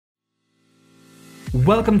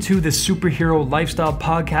Welcome to the Superhero Lifestyle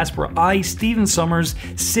Podcast, where I, Stephen Summers,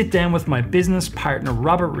 sit down with my business partner,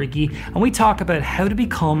 Robert Ricky, and we talk about how to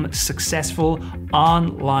become successful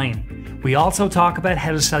online. We also talk about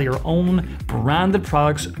how to sell your own branded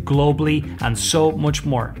products globally and so much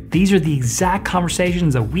more. These are the exact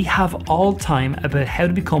conversations that we have all the time about how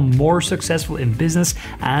to become more successful in business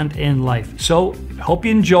and in life. So hope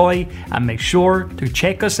you enjoy, and make sure to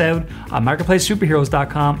check us out on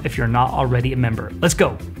marketplacesuperheroes.com if you're not already a member. Let's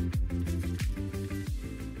go.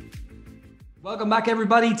 Welcome back,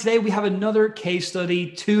 everybody. Today we have another case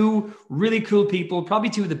study. Two really cool people,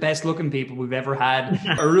 probably two of the best looking people we've ever had,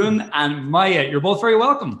 Arun and Maya. You're both very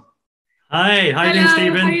welcome. Hi, how are you doing,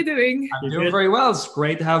 Stephen? How are you doing? I'm doing very well. It's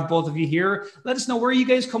great to have both of you here. Let us know, where are you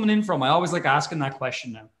guys coming in from? I always like asking that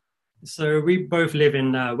question now. So we both live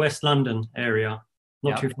in West London area,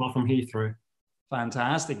 not too far from Heathrow.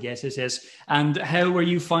 Fantastic. Yes, yes, yes. And how are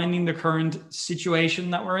you finding the current situation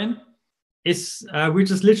that we're in? It's we've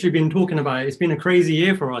just literally been talking about it. It's been a crazy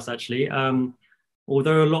year for us, actually.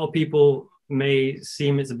 Although a lot of people may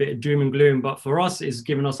seem it's a bit of doom and gloom, but for us, it's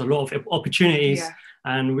given us a lot of opportunities,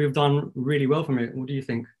 and we've done really well from it. What do you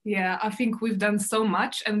think? Yeah, I think we've done so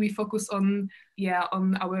much, and we focus on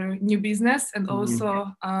our new business, and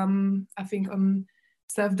also I think on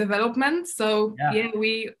self-development. So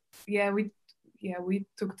we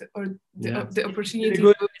took the opportunity.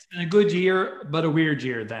 It's been a good year, but a weird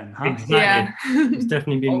year then, huh? Exactly. Yeah. It's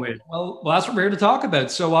definitely been weird. Well, that's what we're here to talk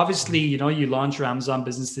about. So obviously, you launched your Amazon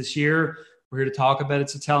business this year. We're here to talk about it.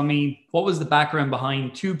 So tell me, what was the background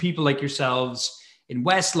behind two people like yourselves in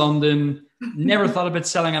West London, never thought about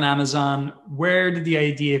selling on Amazon? Where did the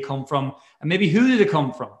idea come from? And maybe who did it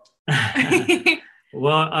come from?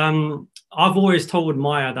 Well, I've always told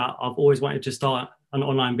Maya that I've always wanted to start an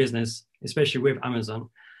online business, especially with Amazon.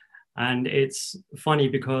 And it's funny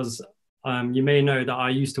because you may know that I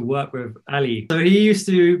used to work with Ali. So he used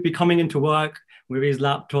to be coming into work with his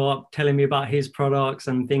laptop, telling me about his products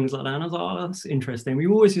and things like that. And I was like, oh, that's interesting. We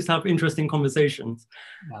always used to have interesting conversations.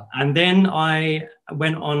 Wow. And then I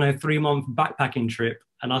went on a 3-month backpacking trip.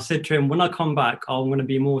 And I said to him, when I come back, I'm going to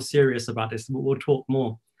be more serious about this. We'll talk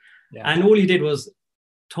more. Yeah. And all he did was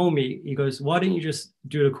told me, he goes, why don't you just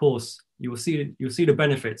do the course? You'll see the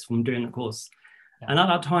benefits from doing the course. Yeah. And at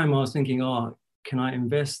that time I was thinking, oh, can I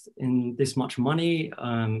invest in this much money?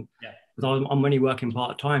 Because I'm only working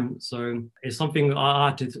part-time. So it's something I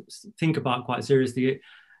had to think about quite seriously.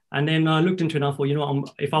 And then I looked into it and I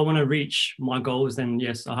thought, if I want to reach my goals, then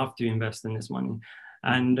yes, I have to invest in this money.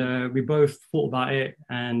 And we both thought about it,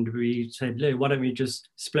 and we said, look, why don't we just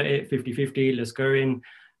split it 50-50, let's go in.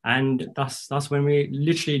 And that's when we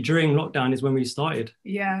literally, during lockdown is when we started.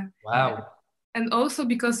 Yeah. Wow. And also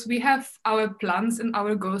because we have our plans and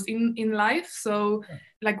our goals in life. So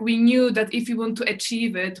like we knew that if we want to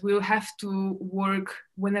achieve it, we'll have to work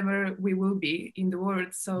whenever we will be in the world.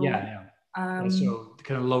 So so the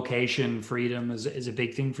kind of location freedom is a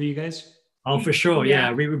big thing for you guys? Oh, for sure.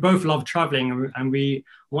 Yeah. We both love traveling, and we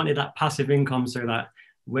wanted that passive income so that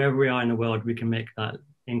wherever we are in the world, we can make that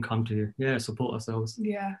income to support ourselves.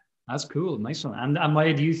 Yeah, that's cool. Nice one. And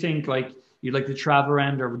Maya, do you think like you'd like to travel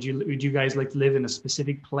around, or would you guys like to live in a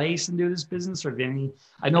specific place and do this business, or any?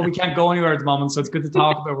 I know we can't go anywhere at the moment, so it's good to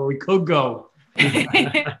talk about where we could go.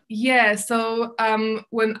 Yeah, so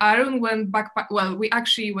when Aaron went back, well, we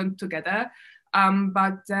actually went together,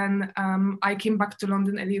 but then I came back to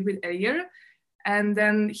London a little bit earlier. And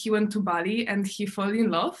then he went to Bali and he fell in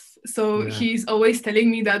love. So he's always telling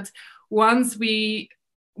me that once we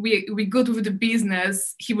good with the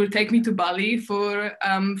business, he will take me to Bali for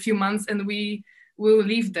a few months and we will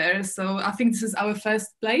live there. So I think this is our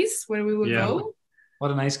first place where we will go. What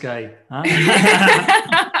a nice guy. Huh?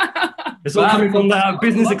 It's all coming from the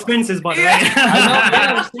business expenses, by the way.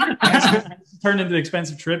 I know, it's turned into an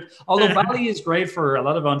expensive trip. Although Bali is great for a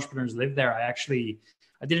lot of entrepreneurs live there.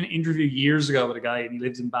 I did an interview years ago with a guy, and he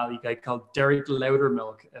lives in Bali, a guy called Derek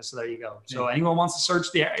Loudermilk. So there you go. So anyone wants to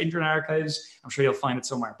search the Internet Archives, I'm sure you'll find it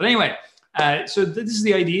somewhere. But anyway, so this is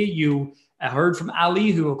the idea. You heard from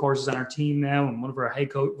Ali, who of course is on our team now, and one of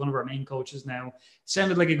our main coaches now.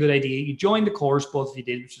 Sounded like a good idea. You joined the course, both of you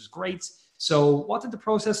did, which is great. So what did the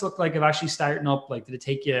process look like of actually starting up? Like, did it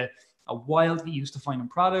take you a while to get used to finding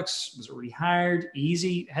products? Was it really hard,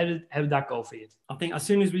 easy? How did that go for you? I think as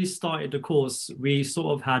soon as we started the course, we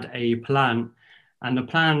sort of had a plan. And the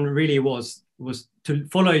plan really was to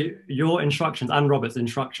follow your instructions and Robert's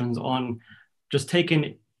instructions on just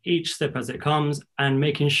taking each step as it comes and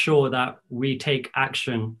making sure that we take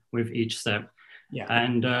action with each step. Yeah.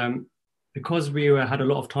 And because we had a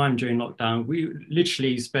lot of time during lockdown, we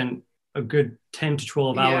literally spent a good 10 to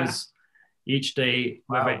 12 hours each day,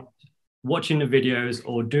 Wow. whether watching the videos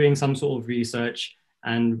or doing some sort of research.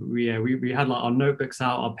 And we had like our notebooks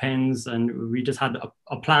out, our pens, and we just had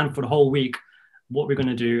a plan for the whole week, what we're going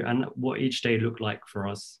to do and what each day looked like for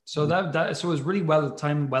us. So so it was really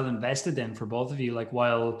well invested then for both of you, like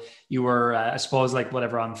while you were, I suppose, like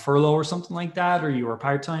whatever, on furlough or something like that, or you were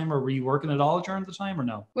part-time, or were you working at all during the time, or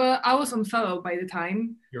no? Well, I was on furlough by the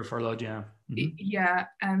time. You're furloughed, yeah. Yeah,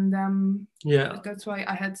 and Yeah, that's why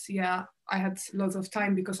I had lots of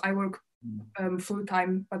time because I work full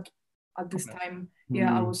time, but at this time,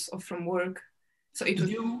 I was off from work. So it was,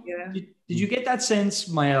 did you get that sense,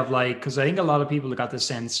 Maya, of like, because I think a lot of people got the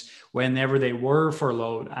sense whenever they were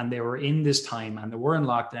furloughed and they were in this time and they were in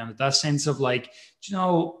lockdown, that sense of like,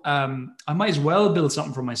 I might as well build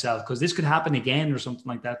something for myself because this could happen again or something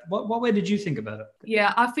like that. What way did you think about it?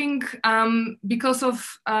 Yeah, I think because of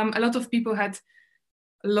a lot of people had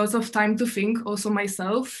lots of time to think, also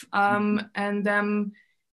myself, and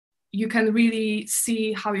you can really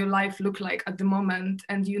see how your life look like at the moment,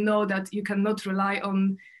 and you know that you cannot rely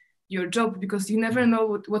on your job because you never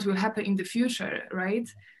know what will happen in the future, right?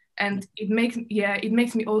 And it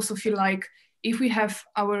makes me also feel like if we have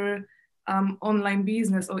our online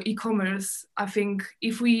business or e-commerce, I think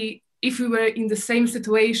if we were in the same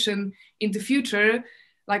situation in the future,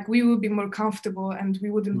 like we would be more comfortable and we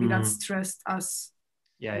wouldn't be that stressed as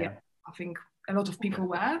I think a lot of people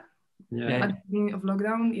were at the beginning of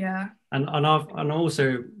lockdown. And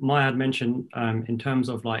also Maya had mentioned in terms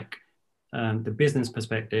of like the business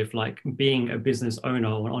perspective, like being a business owner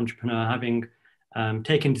or an entrepreneur, having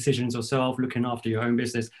taking decisions yourself, looking after your own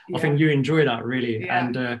business. I think you enjoy that really.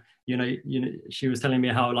 And you know, she was telling me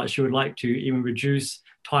how like she would like to even reduce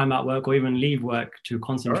time at work or even leave work to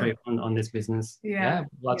concentrate on this business.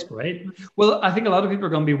 That's great. Well, I think a lot of people are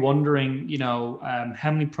going to be wondering,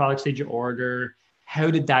 how many products did you order? How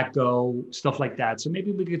did that go? Stuff like that. So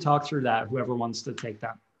maybe we could talk through that, whoever wants to take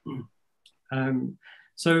that.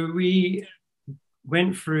 So we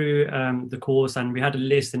went through the course and we had a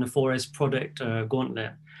list in the 4S product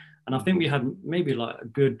gauntlet. And I think we had maybe like a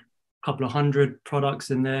good couple of hundred products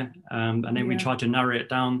in there. And then we tried to narrow it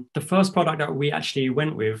down. The first product that we actually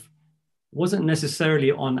went with wasn't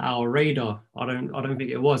necessarily on our radar. I don't think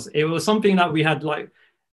it was. It was something that we had like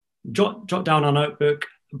jot down our notebook,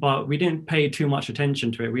 but we didn't pay too much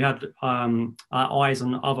attention to it. We had our eyes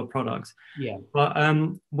on other products. But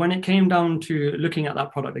when it came down to looking at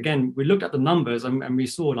that product again, we looked at the numbers and we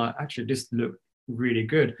saw like, actually this looked really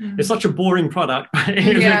good. It's such a boring product, but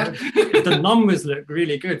the numbers look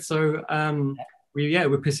really good. So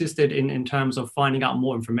we persisted in terms of finding out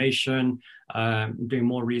more information, doing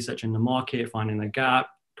more research in the market, finding the gap,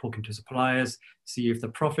 talking to suppliers, see if the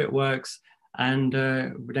profit works. And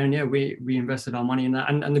then we invested our money in that.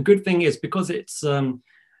 And the good thing is because it's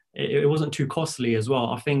it wasn't too costly as well.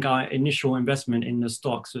 I think our initial investment in the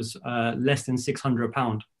stocks was less than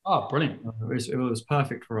 £600. Oh, brilliant! It was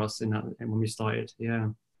perfect for us when we started. Yeah.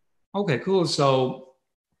 Okay, cool. So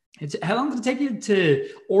how long did it take you to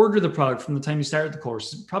order the product from the time you started the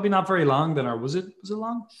course? Probably not very long then, or was it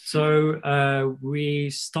long? So we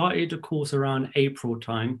started the course around April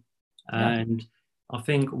time, and I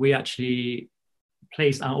think we actually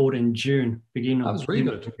placed our order in June, beginning of June.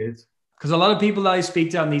 That was really good. Because a lot of people that I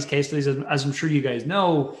speak to on these case studies, as I'm sure you guys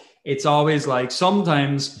know, it's always like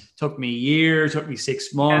sometimes took me a year, took me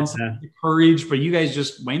 6 months, courage, but you guys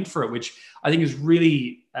just went for it, which I think is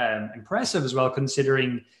really impressive as well,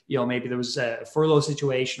 considering, maybe there was a furlough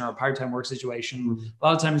situation or a part-time work situation. A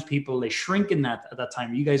lot of times people, they shrink in at that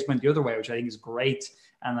time. You guys went the other way, which I think is great.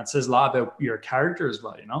 And that says a lot about your character as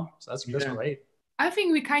well, So that's great. I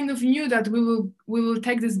think we kind of knew that we will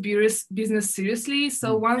take this business seriously.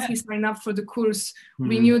 So once we signed up for the course,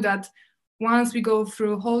 we knew that once we go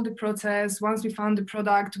through all the process, once we found the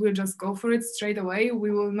product, we'll just go for it straight away.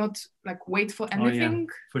 We will not like wait for anything.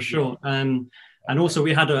 For sure. And also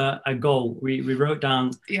we had a goal. We wrote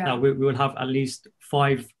down that we will have at least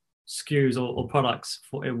 5 SKUs or products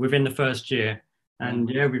within the first year. And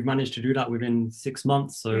we've managed to do that within 6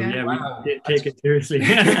 months. So we did take it seriously.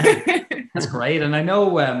 That's great. And I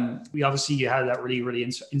know you had that really, really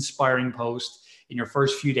inspiring post in your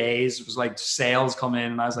first few days. It was like sales come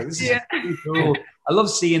in and I was like, this is really cool. I love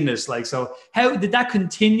seeing this. Like, so how did that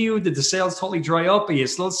continue? Did the sales totally dry up? Are you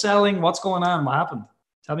still selling? What's going on? What happened?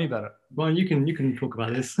 Tell me about it. Well, you can talk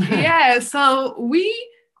about this. So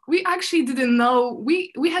we actually didn't know.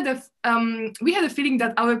 We had a feeling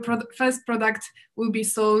that our first product will be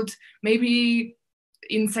sold maybe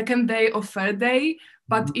in second day or third day,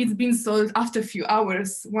 but it's been sold after a few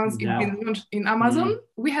hours. Once it's been launched in Amazon,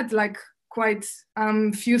 we had like quite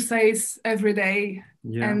few sales every day,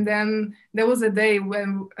 Yeah. And then there was a day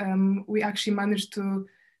when we actually managed to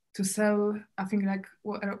sell, I think like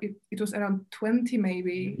it was around 20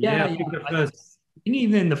 maybe. Yeah, I think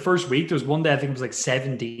even in the first week, there was one day I think it was like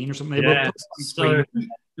 17 or something. Yeah. So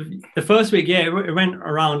the first week, yeah, it went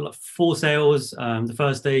around like 4 sales. The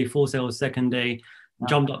first day, 4 sales. Second day,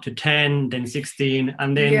 jumped up to 10, then 16,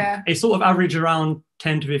 and then it sort of averaged around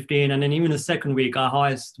 10 to 15. And then even the second week, our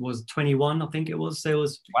highest was 21, I think it was,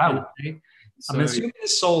 sales. Wow. So, I'm assuming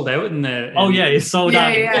it's sold out in the. Oh yeah, it's sold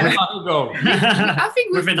out. Yeah. I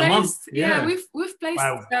think we've within placed, a month. we've placed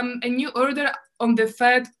a new order on the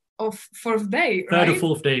 3rd or 4th day, right? 3rd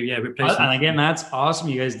or 4th day, yeah, we placed. And again, that's awesome.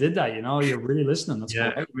 You guys did that. You know, you're really listening. That's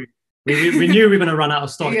great. We knew we were going to run out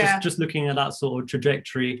of stock. Just looking at that sort of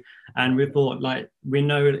trajectory, and we thought, like, we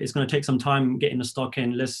know it's going to take some time getting the stock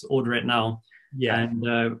in. Let's order it now. Yeah,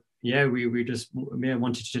 and we just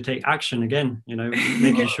wanted to take action again. You know,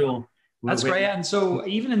 making sure. That's great. And so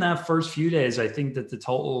even in that first few days, I think that the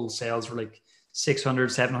total sales were like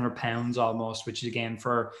 600, 700 pounds almost, which is again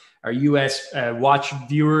for our US watch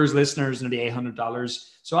viewers, listeners, nearly $800.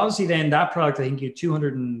 So obviously then that product, I think you had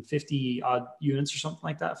 250 odd units or something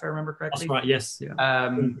like that, if I remember correctly. That's right. Yes.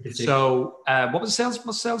 Yeah. So what was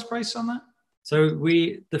the sales price on that? So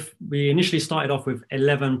we initially started off with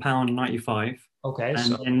 £11.95. Okay.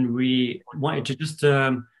 And then we wanted to just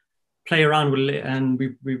play around with it, and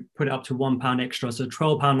we put it up to £1 extra, so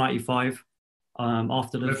 £12.95.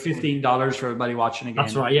 After the $15 for everybody watching again.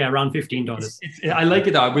 That's right, yeah, around $15. I like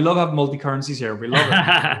it though. We love having multi-currencies here. We love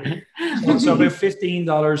it. so about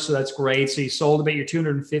 $15, so that's great. So you sold about your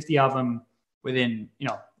 250 of them within,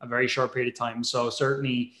 a very short period of time. So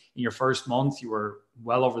certainly in your first month, you were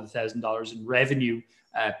well over the $1,000 in revenue.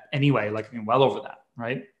 Anyway, well over that,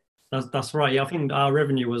 right? That's right. Yeah, I think our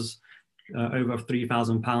revenue was over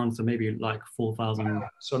 £3,000, so maybe like 4,000.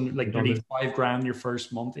 So like nearly $5,000 your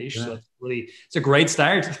first month ish. Yeah. So it's a great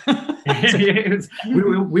start.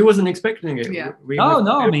 we wasn't expecting it. Yeah.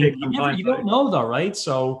 I mean, you don't know though, right?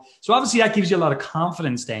 So obviously that gives you a lot of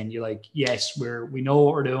confidence. Then you're like, yes, we know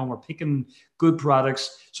what we're doing. We're picking good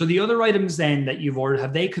products. So the other items then that you've ordered,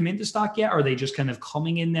 have they come into stock yet? Or are they just kind of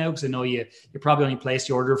coming in now? Because I know you probably only placed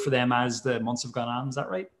the order for them as the months have gone on. Is that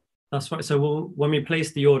right? That's right. So when we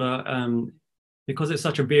placed the order, because it's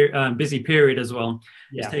such a busy period as well,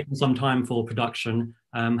 it's taken some time for production.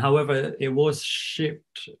 However, it was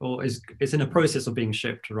shipped, or it's in the process of being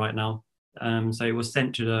shipped right now. So it was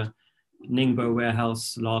sent to the Ningbo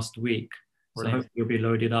warehouse last week. So hopefully it'll be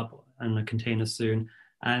loaded up in a container soon.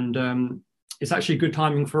 And it's actually good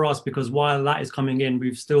timing for us, because while that is coming in,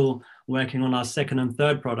 we're still working on our 2nd and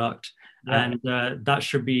 3rd product. Yeah. And that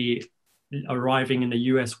should be arriving in the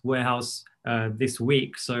US warehouse this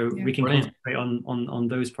week, so we can concentrate on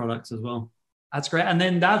those products as well. That's great. And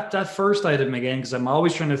then that first item again, because I'm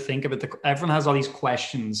always trying to think of it, everyone has all these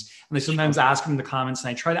questions and they sometimes ask them in the comments, and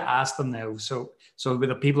I try to ask them now so with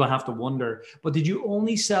the people have to wonder, but did you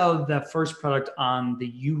only sell the first product on the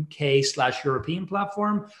UK/European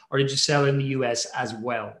platform, or did you sell in the US as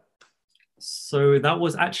well? So that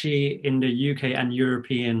was actually in the UK and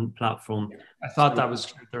European platform. I thought that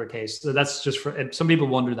was the case. So that's just for some people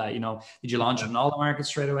wonder that, did you launch it in all the markets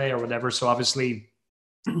straight away or whatever? So obviously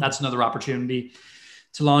that's another opportunity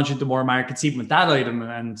to launch into more markets, even with that item,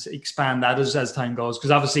 and expand that as time goes. Because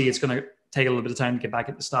obviously it's going to take a little bit of time to get back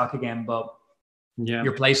into stock again, but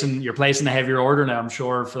you're placing a heavier order now, I'm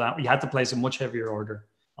sure, for that. You had to place a much heavier order.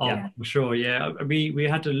 Oh, for sure. Yeah. We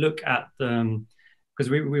had to look at because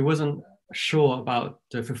we wasn't sure about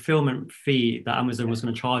the fulfillment fee that Amazon was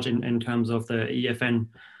going to charge in terms of the EFN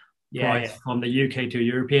price from the UK to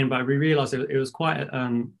European, but we realized it was quite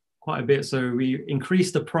a bit, so we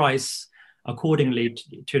increased the price accordingly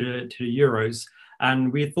to the euros,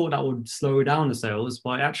 and we thought that would slow down the sales,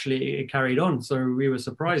 but actually it carried on. So we were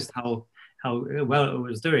surprised how well it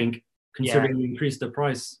was doing, considering we increased the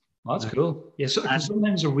price. Well, that's cool. Yeah, so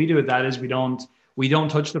sometimes what we do with that is we don't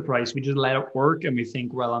touch the price. We just let it work, and we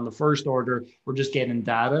think, well, on the first order, we're just getting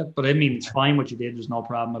data. But I mean, it's fine what you did. There's no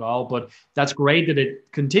problem at all. But that's great that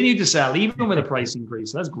it continued to sell even with a price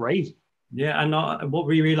increase. That's great. Yeah, and what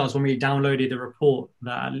we realized when we downloaded the report,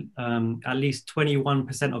 that at least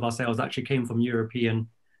 21% of our sales actually came from European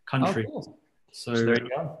countries. Oh, cool. So there you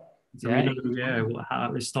go. So we know,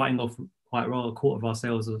 it's starting off quite well. A quarter of our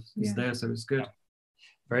sales is there, so it's good.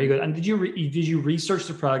 Very good. And did you research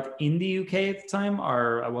the product in the UK at the time,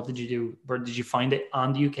 or what did you do? Or did you find it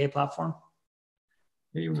on the UK platform?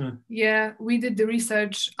 Yeah, we did the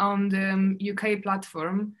research on the UK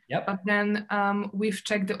platform. Yep. But then we've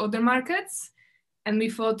checked the other markets, and we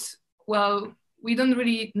thought, well, we don't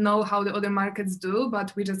really know how the other markets do,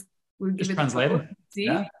 but we just we'll give Just it translated.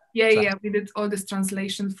 Yeah. Yeah. We did all this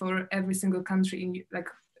translation for every single country in like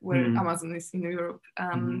where Amazon is in Europe.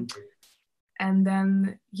 And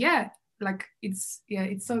then like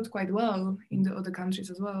it sold quite well in the other countries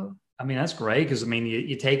as well. I mean, that's great because I mean,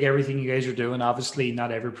 you take everything you guys are doing. Obviously,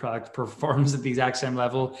 not every product performs at the exact same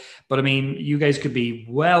level, but I mean, you guys could be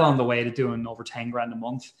well on the way to doing over 10 grand a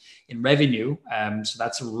month in revenue. So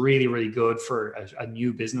that's really, really good for a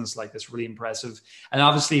new business like this. Really impressive. And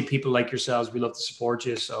obviously, people like yourselves, we love to support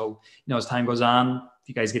you. So, you know, as time goes on, if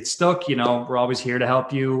you guys get stuck, you know, we're always here to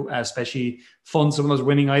help you, especially fund some of those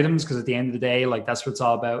winning items. Because at the end of the day, like that's what it's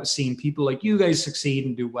all about, seeing people like you guys succeed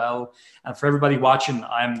and do well. And for everybody watching,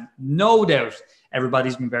 I'm no doubt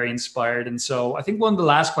everybody's been very inspired. And so I think one of the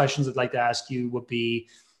last questions I'd like to ask you would be,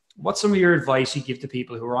 what's some of your advice you give to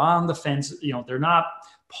people who are on the fence? You know, they're not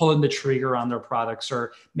pulling the trigger on their products,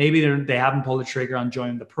 or maybe they haven't pulled the trigger on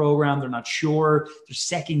joining the program. They're not sure. They're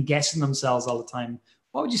second guessing themselves all the time.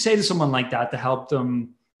 What would you say to someone like that to help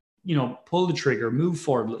them, you know, pull the trigger, move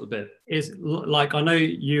forward a little bit? It's like, I know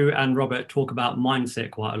you and Robert talk about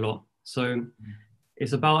mindset quite a lot. So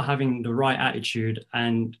it's about having the right attitude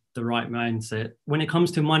and the right mindset. When it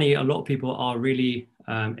comes to money, a lot of people are really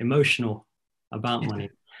emotional about money.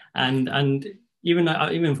 And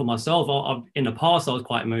even for myself, in the past, I was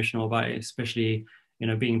quite emotional about it, especially, you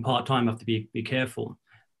know, being part-time, I have to be careful.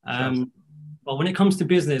 But when it comes to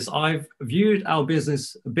business, I've viewed our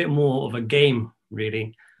business a bit more of a game,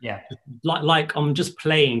 really. Yeah. Like I'm just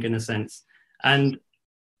playing in a sense. And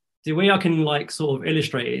the way I can like sort of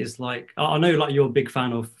illustrate it is like, I know like you're a big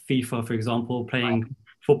fan of FIFA, for example, playing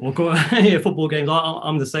football games.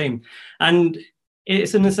 I'm the same. And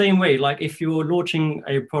it's in the same way. Like if you're launching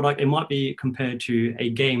a product, it might be compared to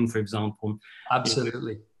a game, for example.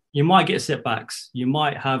 Absolutely. You might get setbacks. You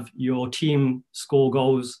might have your team score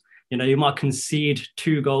goals. You know, you might concede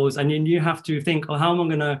 2 goals, and then you have to think, oh, how am I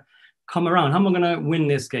going to come around? How am I going to win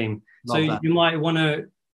this game? Love that. You might want to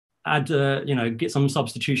add, you know, get some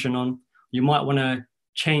substitution on. You might want to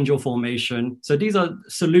change your formation. So these are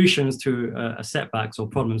solutions to setbacks or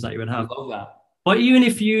problems that you would have. I love that. But even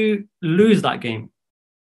if you lose that game,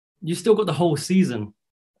 you still got the whole season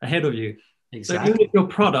ahead of you. Exactly. So even if your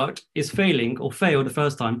product is failing or failed the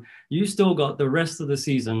first time, you still got the rest of the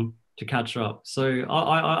season to catch up. So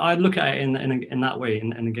I look at it in that way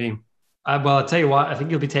in the game. Well, I'll tell you what, I think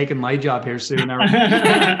you'll be taking my job here soon.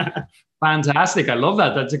 Fantastic. I love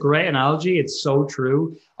that. That's a great analogy. It's so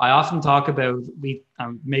true. I often talk about,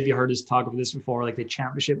 maybe you heard us talk about this before, like the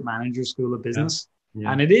Championship Manager School of Business.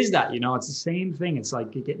 Yeah. And it is that, you know, it's the same thing. It's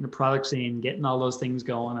like you're getting the products in, getting all those things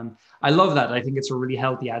going. And I love that. I think it's a really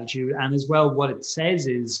healthy attitude. And as well, what it says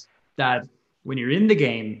is that when you're in the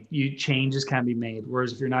game, changes can be made.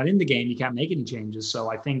 Whereas if you're not in the game, you can't make any changes.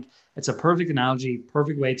 So I think it's a perfect analogy,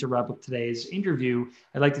 perfect way to wrap up today's interview.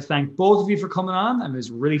 I'd like to thank both of you for coming on. And it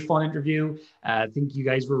was a really fun interview. I think you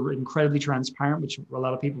guys were incredibly transparent, which a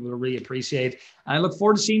lot of people will really appreciate. And I look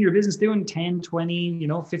forward to seeing your business doing 10, 20, you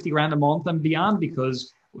know, 50 grand a month and beyond,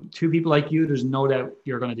 because 2 people like you, there's no doubt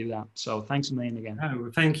you're going to do that. So thanks a million again. Oh,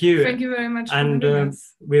 thank you. Thank you very much. And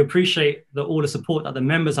we appreciate all the support that the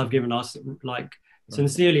members have given us, like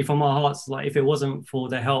sincerely from our hearts. Like if it wasn't for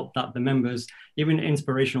the help that the members, even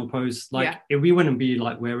inspirational posts, like we wouldn't be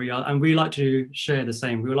like where we are. And we like to share the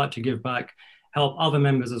same. We would like to give back, help other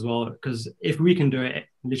members as well, because if we can do it,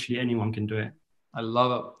 literally anyone can do it. I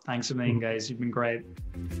love it. Thanks a million, guys. You've been great.